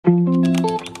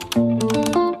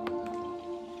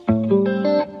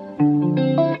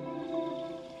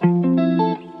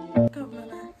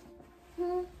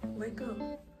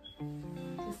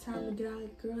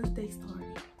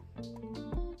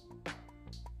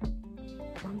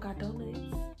got donuts.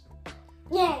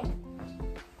 Yeah.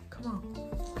 Come on.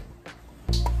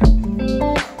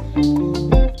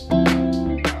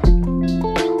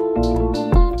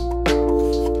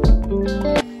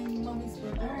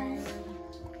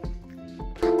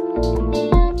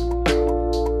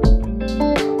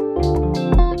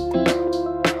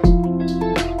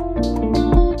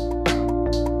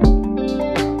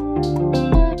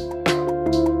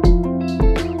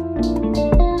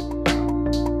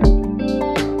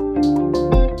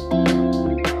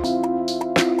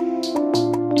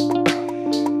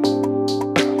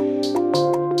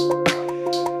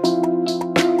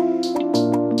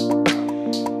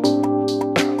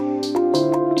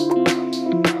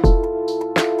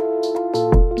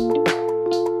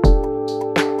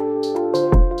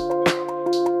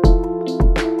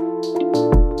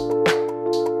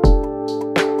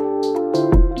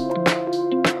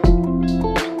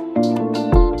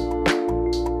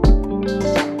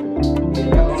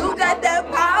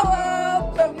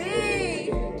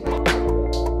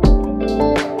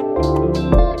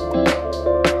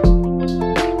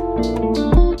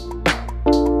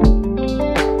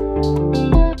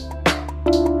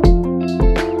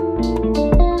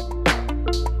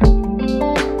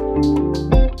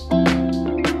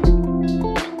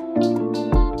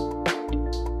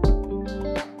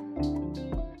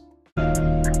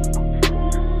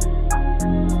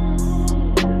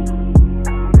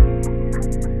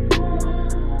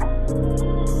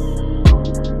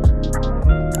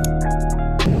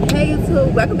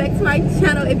 Welcome back to my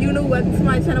channel. If you're new, welcome to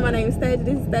my channel. My name is Stasia.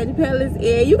 This is Stasia Palace,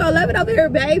 and you gonna love it over here,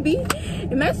 baby.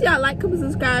 And make sure y'all like, comment,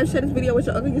 subscribe, share this video with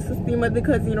your uncle, your sister, your mother,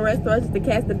 cousin, you know, restaurants, the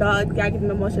cats, the dogs. Gotta get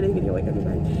them more. Share this video with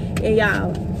everybody. And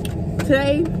y'all,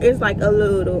 today is like a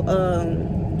little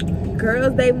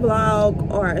girls' day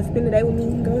vlog or spend the day with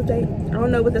me girls' day. I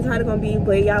don't know what the title gonna be,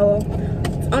 but y'all,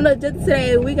 on the agenda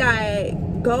today we got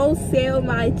go sell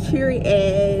my cherry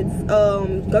ads, go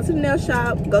to the nail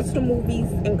shop, go to the movies,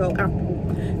 and go out.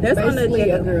 That's basically on the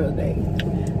agenda. A girl day.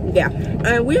 Yeah,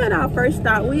 and we at our first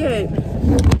stop. We at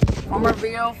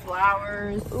Formerville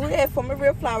Flowers. We at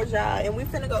Formerville Flowers, y'all, and we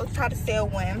finna go try to sell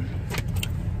one.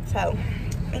 So,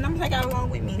 and I'm gonna take y'all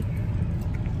along with me.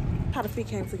 How the feet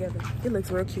came together. It looks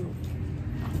real cute.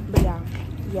 But yeah,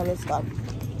 let's go.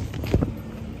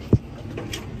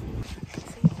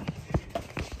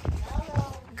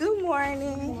 Good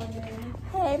morning.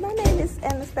 Hey, my name is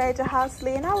Anastasia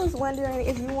Housley, and I was wondering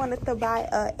if you wanted to buy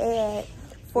an ad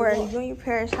for Union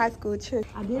Parish High School church.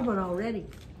 I did one already.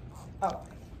 Oh.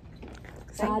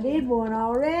 I did one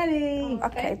already.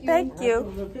 Okay, thank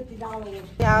you.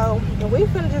 Y'all, we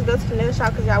finna just go to the nail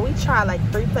shop because y'all, we tried like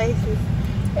 3 places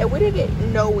and we didn't get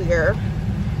nowhere.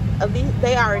 At least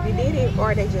they already did it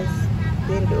or they just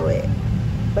didn't do it.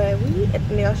 But we at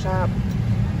the nail shop.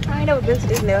 I ain't never been to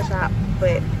this nail shop,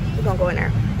 but we're gonna go in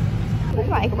there. Look at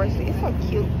my ankle bracelet, it's so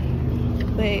cute.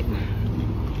 But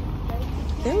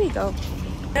there we go.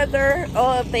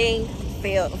 Another thing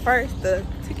failed. First, the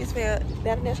tickets failed.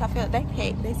 That nail shop failed.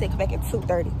 They said come back at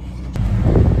 2:30.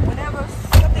 Whenever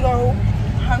something go,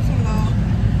 how's it go?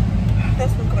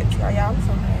 That's gonna come back to y'all. I'm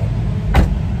so mad.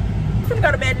 I'm gonna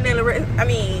go to Bad Nail.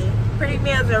 Pretty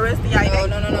Nails and rest of y'all.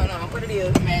 No. What it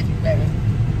is? Magic, baby.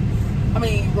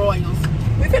 Royals.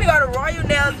 We finna go to Royal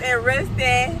Nails and rest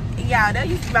there. Yeah, that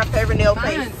used to be my favorite nail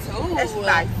place. Mine too. That's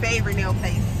my favorite nail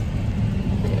place.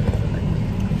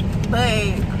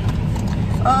 But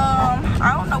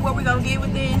I don't know what we're gonna get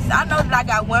with this. I know that I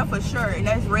got one for sure, and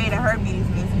that's Red and her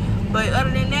business. But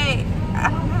other than that, I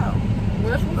don't know.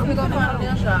 We're gonna go find a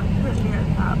nail shop. Where's the nail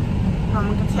shop?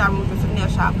 I'm gonna tell you we're going to the nail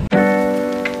shop.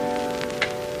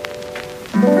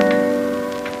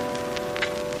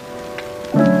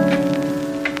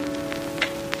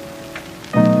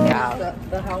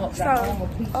 So,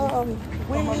 we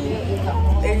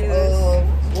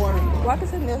walking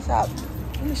to the nail shop.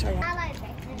 Let me show you.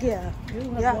 Yeah,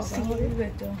 see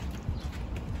it.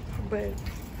 But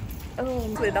I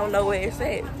don't know where it's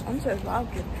at. I'm just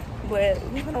walking. But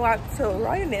we're gonna walk to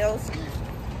Royal Nails.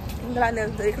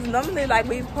 Because normally like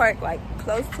we park like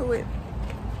close to it.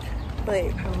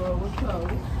 But the road was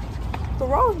closed. The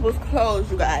road was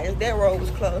closed, you guys. That road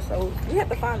was closed, so we have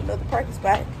to find another parking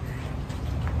spot.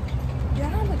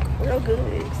 Y'all look real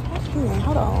good.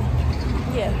 Hold on.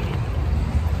 Yeah.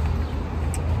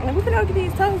 And we're gonna get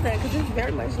these toes done because it's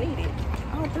very much needed.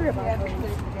 All 3 of our toes.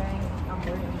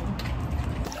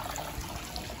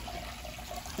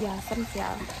 Yeah, some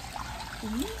y'all.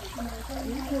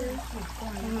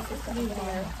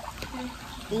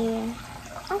 Yeah.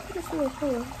 I'm gonna see what's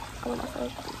cool. I want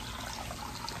myself.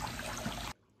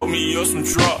 Me or some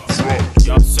drugs.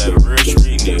 Y'all say real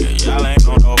street nigga. Y'all ain't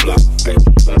on no block.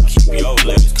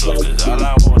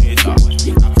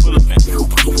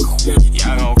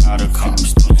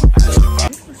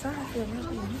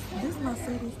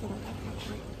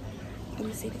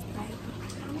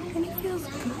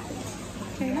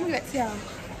 Okay, let me get to y'all.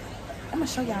 I'm gonna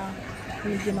show y'all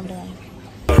when we get them done.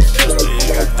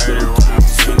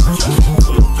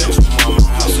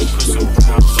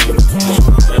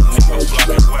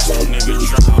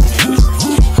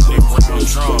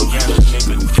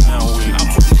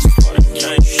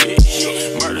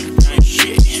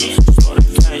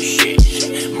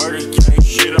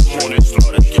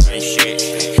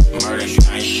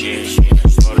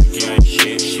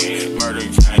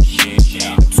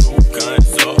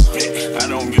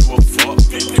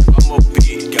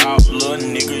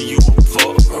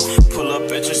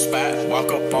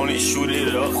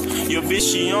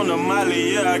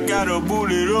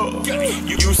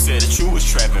 You said that you was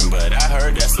trapping, but I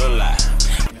heard that's a lie.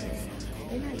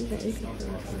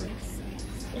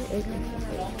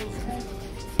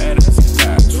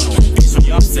 So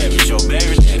y'all savage, your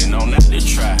baby daddy know not to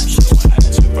try. I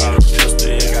just brought a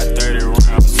pistol, got 30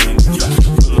 rounds in the jar.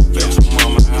 Pull up at your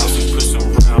mama's house and put some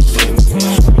rounds in the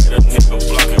jar. Get a nigga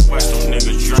blocking, watch them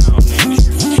niggas drown in the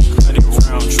street. 100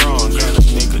 round drawn, got a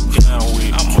nigga down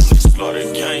with. I'm on this slaughter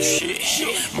gang shit,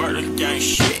 murder gang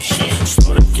shit.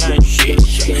 Slaughter gang shit,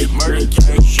 murder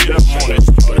gang shit. I'm on that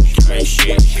slaughter gang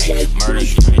shit, murder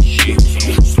gang shit.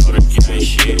 Slaughter gang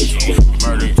shit,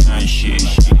 murder gang shit.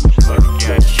 Slaughter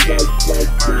gang shit,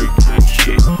 murder gang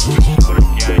shit. Slaughter gang shit,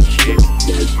 murder gang shit.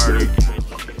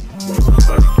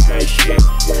 Slaughter gang shit,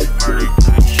 murder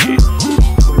gang shit.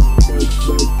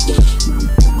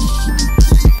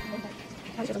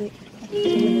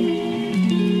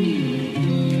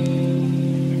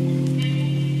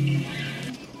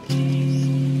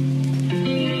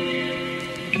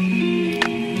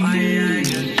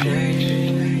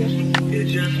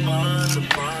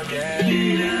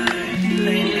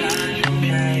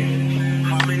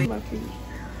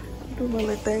 Do my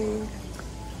little thing.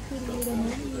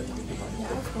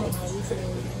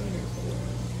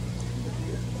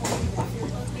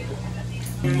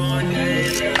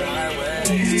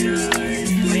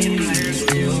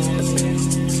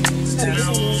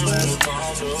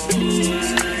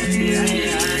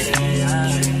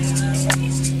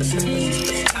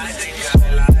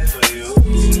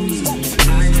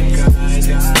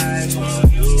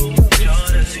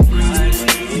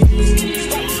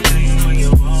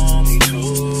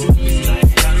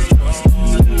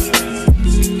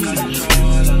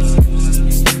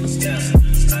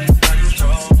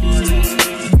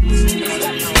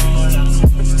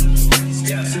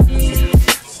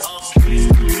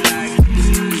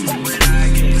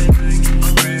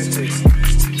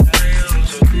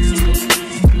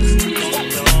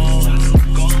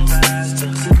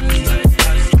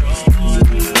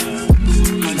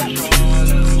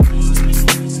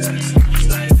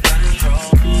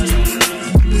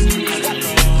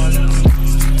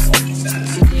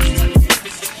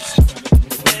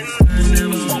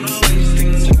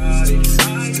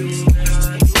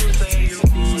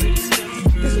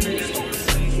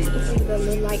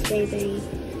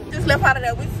 Just left out of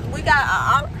there. We got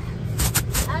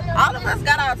all of us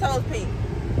got our toes pink.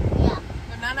 Yeah.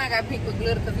 But Nana got pink with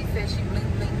glitter because he said she blink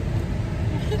blink.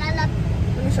 Let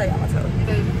me show y'all my toes.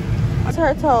 That's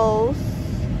her toes.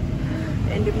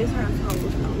 And then this her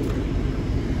toes.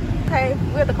 Okay,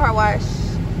 we're at the car wash.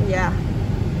 Yeah.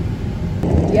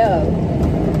 Yo.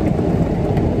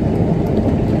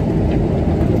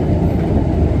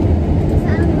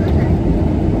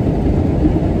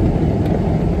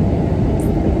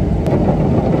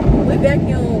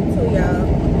 Vacuum too, y'all.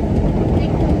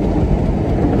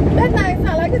 That thing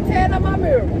sound like it's tearing up my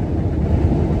mirror.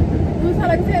 Do it sound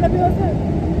like it's tearing up yours too?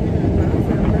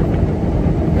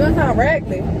 Yours sound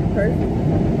raggedy. Perfect.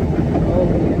 Oh,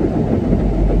 yeah.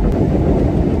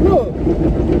 Look.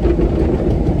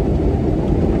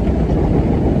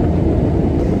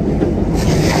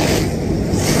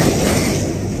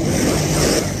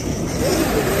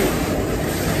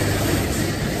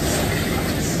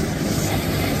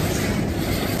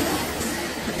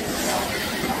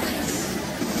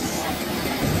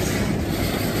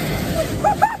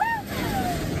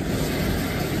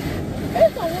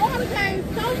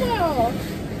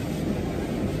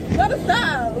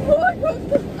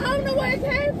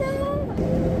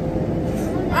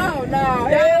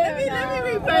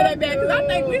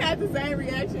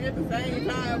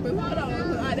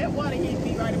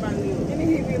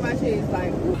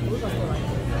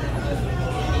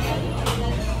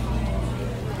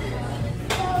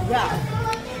 Yeah.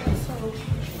 So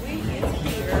we get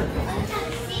here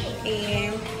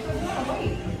and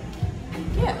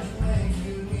yeah.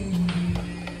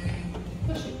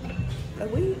 So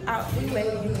we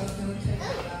waiting.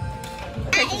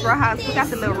 Texas Roadhouse, we got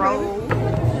the little roll.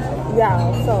 Yeah,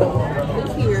 so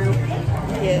we here.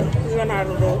 Yeah, we run out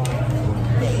of little.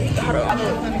 Hold on.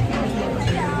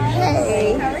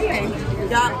 Hey. How are you?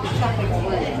 Yup.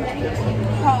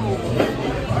 Cold.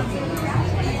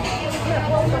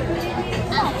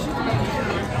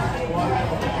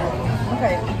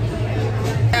 Okay.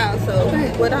 Yeah, so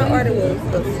what I ordered was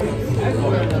the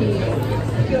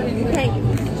Thank you.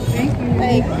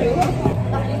 Thank you.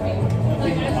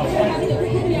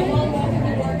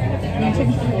 Chicken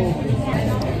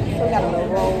So we got a little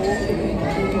roll.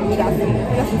 We got some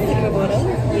cinnamon butter.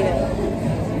 Yeah.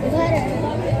 Butter.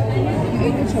 You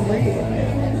eat with your bread.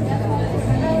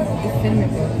 It's cinnamon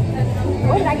butter.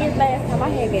 What did I get last time? I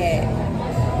had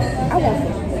I want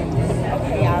some.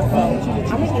 Okay, y'all. So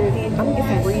I'm gonna get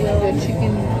some burritos. The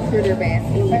chicken critter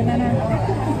basket.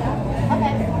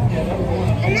 Okay.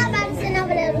 I'm not about to sit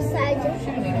over there beside you. She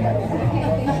don't eat about it.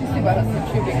 She see about us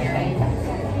contributing.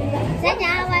 Sit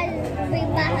down while we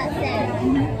by herself.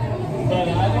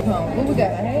 What we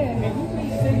got? Hey.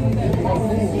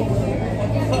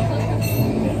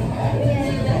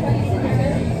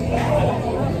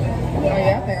 Oh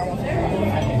yeah, I think I want some.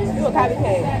 Do a copy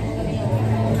cake.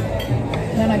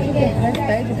 No, no, keep that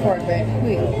stage part back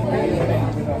quick.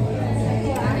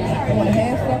 You want to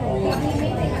have stuff? On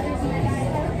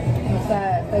the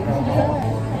side. Take this to the side.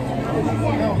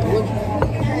 No, which one?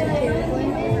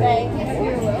 Thank you.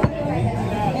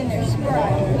 And there's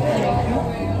Sprite.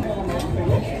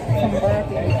 Some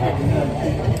broccoli,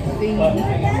 beans,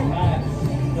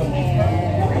 and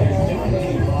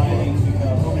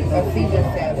a Caesar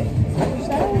salad.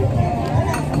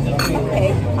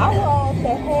 Okay, I want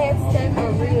the half stack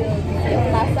of ribs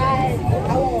on my side.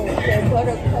 I want the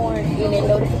butter corn and then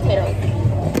loaded potatoes.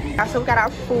 So we got our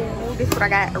food. This is what I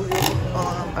got: a rib,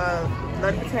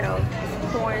 loaded potatoes,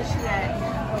 corn. She had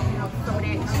some of that.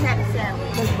 She had the salad.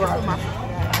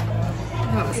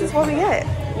 This is what we got.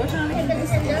 What's on it?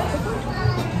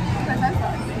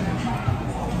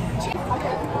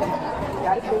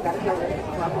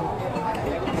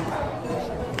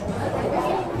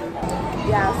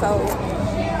 Yeah, so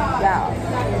yeah.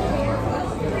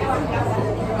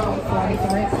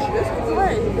 This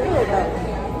corn is good though.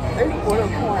 It's butter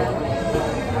corn.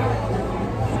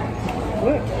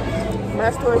 What? My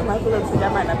storage might fill up, so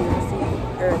that might not be able to see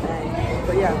everything.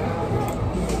 But yeah.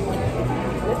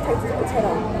 Let's taste this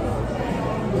potato.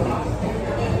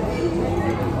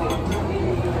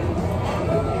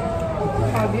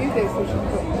 How do you think sushi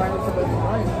could find it to the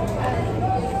line?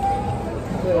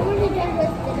 What did you drink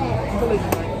with today?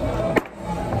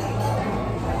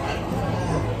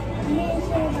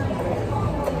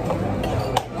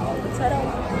 Potato.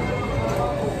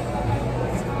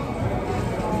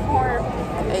 Corn.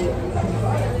 Hey.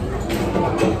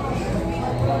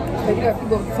 But you got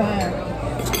people at the time.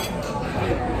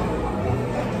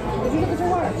 Did you look at your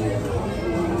watch?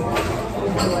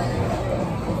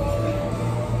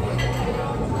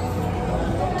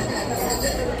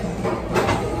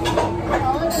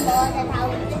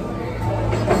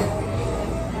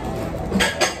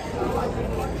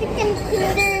 Chicken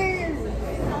critters.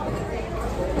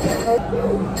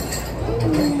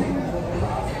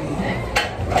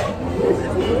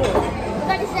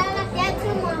 But it sound like that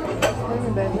too, Mom.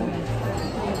 Baby.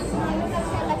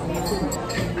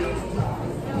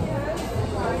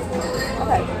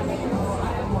 Okay.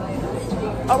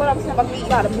 Oh, what I'm saying about meat,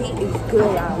 y'all, the meat is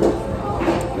good, y'all.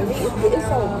 The meat is good. It's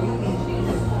so meaty.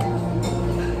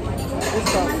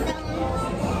 It's so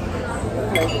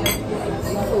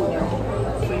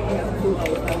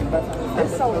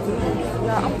It's so meaty.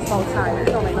 Yeah, I'm so tired.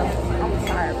 It don't make no sense. I'm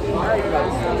tired. I'm ready to go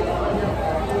to sleep.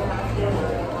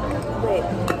 But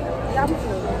y'all be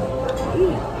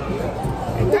eat.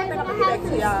 And y'all think I'm gonna get back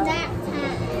to y'all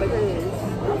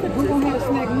because We're gonna have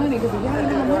snack money because if y'all ain't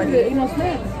gonna money, there ain't no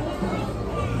snacks.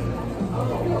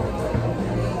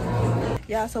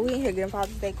 yeah, so we in here getting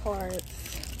Father's Day cards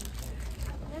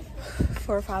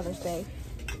for Father's Day.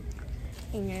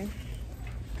 And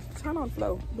turn on the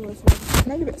flow. Doing some.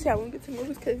 Maybe that's how we get to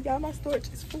movies because y'all my storage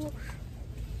is full.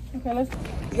 Okay, let's.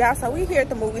 Yeah, so we here at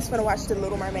the movies for to watch The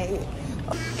Little Mermaid.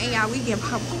 And y'all, we getting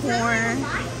popcorn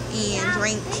and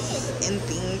drinks and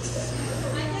things.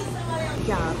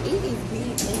 Y'all, it is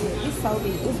big. It's so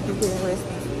big. It's big and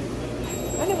rusty.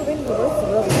 I've never been to the rusty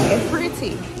really. It's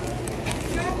pretty.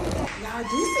 Y'all,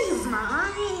 this is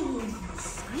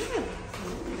nice. I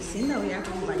haven't seen no y'all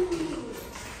like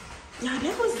yeah,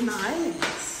 that was nice.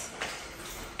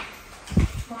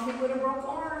 Mommy with a broke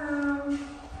arm.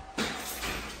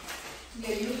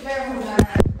 Yeah, you was there when I.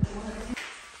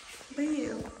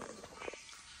 Live.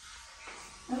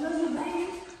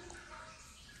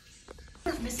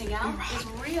 Missing out is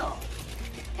real.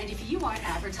 And if you aren't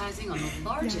advertising advertising on the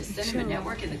largest cinema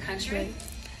network in the country?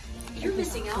 You're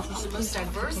missing out on the most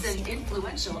diverse and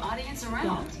influential audience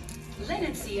around. Let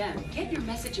NCM get your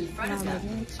message in front of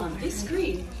them on this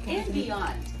screen and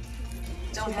beyond.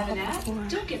 Don't have an ad?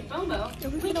 Don't get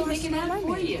FOMO. We can make an ad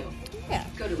for you. Yeah.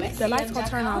 Go to The lights gonna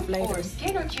turn off NCM.com later. or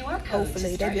scan our QR code Hopefully,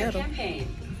 to start they your better. campaign.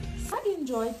 I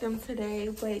enjoyed them today,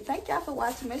 but thank y'all for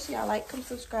watching. Make sure y'all like, comment,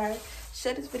 subscribe,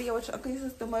 share this video with your uncle, your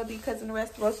sister, mother, your cousin, the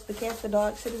rest of us, the cats, the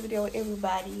dog. Share this video with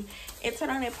everybody, and turn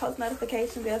on that post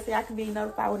notification bell so y'all can be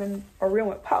notified when a real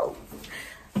one post.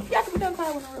 Y'all can be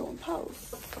notified when a real one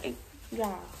post. And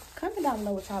y'all, comment down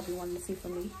below what y'all be wanting to see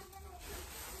from me.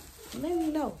 Let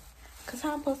me know, cause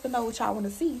I'm supposed to know what y'all want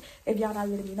to see if y'all not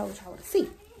letting me know what y'all want to see.